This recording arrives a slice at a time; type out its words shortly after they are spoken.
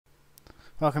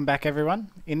Welcome back everyone.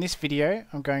 In this video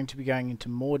I'm going to be going into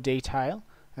more detail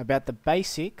about the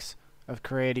basics of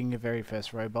creating your very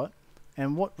first robot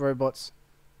and what robots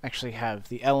actually have,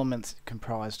 the elements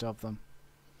comprised of them.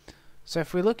 So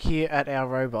if we look here at our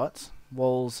robots,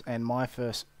 Walls and my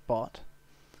first bot,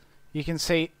 you can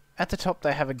see at the top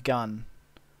they have a gun.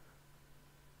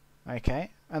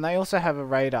 Okay, and they also have a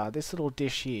radar, this little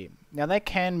dish here. Now they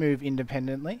can move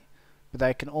independently, but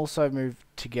they can also move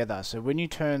together. So when you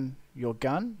turn your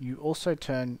gun, you also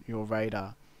turn your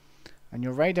radar. And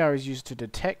your radar is used to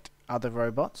detect other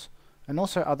robots and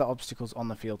also other obstacles on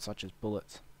the field such as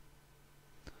bullets.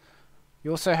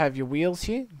 You also have your wheels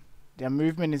here. Their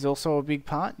movement is also a big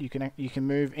part. You can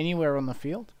move anywhere on the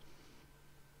field.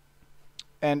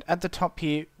 And at the top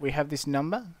here we have this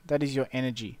number, that is your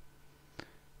energy.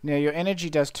 Now your energy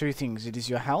does two things. It is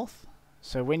your health.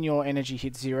 So when your energy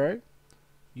hits 0,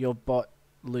 your bot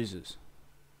loses.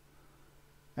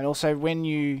 And also when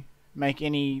you make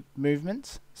any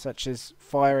movements such as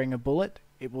firing a bullet,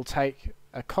 it will take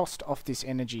a cost off this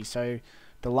energy, so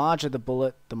the larger the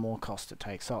bullet, the more cost it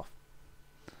takes off.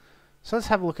 So let's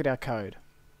have a look at our code.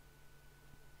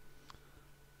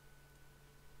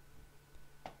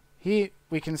 Here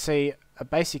we can see a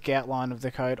basic outline of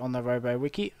the code on the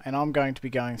RoboWiki, and I'm going to be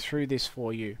going through this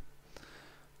for you.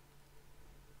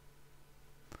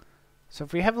 So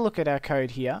if we have a look at our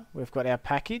code here, we've got our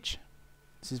package.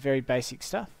 This is very basic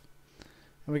stuff.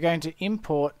 And we're going to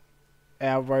import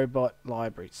our robot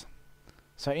libraries.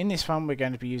 So in this one we're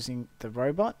going to be using the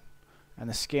robot and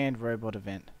the scanned robot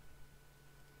event.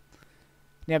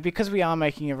 Now because we are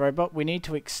making a robot, we need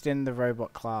to extend the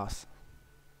robot class.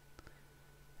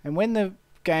 And when the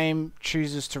game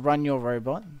chooses to run your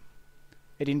robot,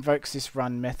 it invokes this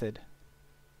run method.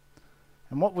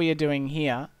 And what we are doing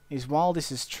here is, while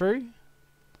this is true,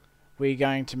 we're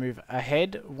going to move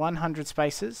ahead 100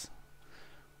 spaces.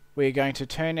 We're going to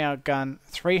turn our gun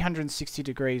 360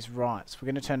 degrees right. So we're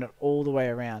going to turn it all the way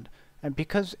around. And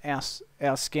because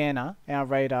our scanner, our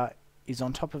radar, is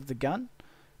on top of the gun,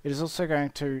 it is also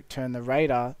going to turn the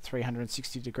radar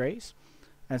 360 degrees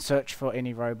and search for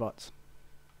any robots.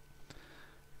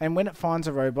 And when it finds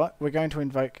a robot, we're going to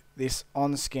invoke this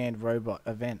onScannedRobot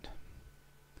event.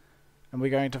 And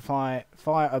we're going to fire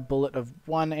a bullet of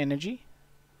 1 energy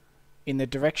in the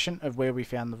direction of where we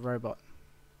found the robot.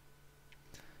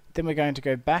 Then we're going to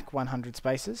go back 100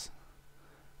 spaces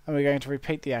and we're going to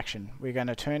repeat the action. We're going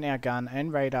to turn our gun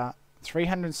and radar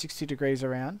 360 degrees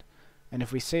around, and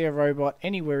if we see a robot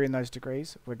anywhere in those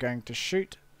degrees, we're going to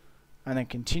shoot and then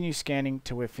continue scanning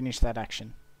till we've finished that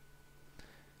action.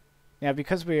 Now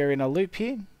because we are in a loop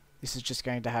here, this is just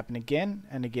going to happen again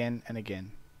and again and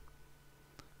again.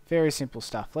 Very simple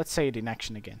stuff. Let's see it in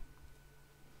action again.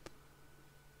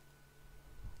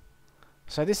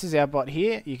 So this is our bot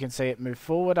here. You can see it move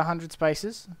forward 100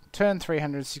 spaces, turn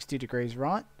 360 degrees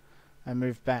right, and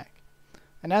move back.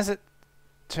 And as it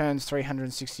turns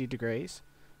 360 degrees,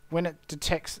 when it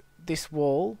detects this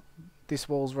wall's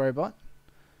robot,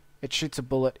 it shoots a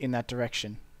bullet in that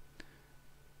direction.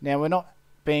 Now we're not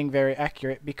being very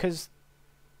accurate because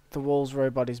the wall's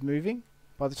robot is moving.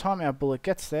 By the time our bullet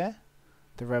gets there,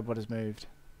 the robot has moved.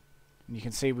 And you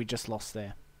can see we just lost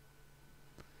there.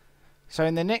 So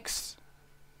in the next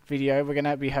video we're going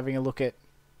to be having a look at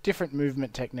different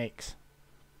movement techniques.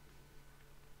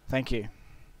 Thank you.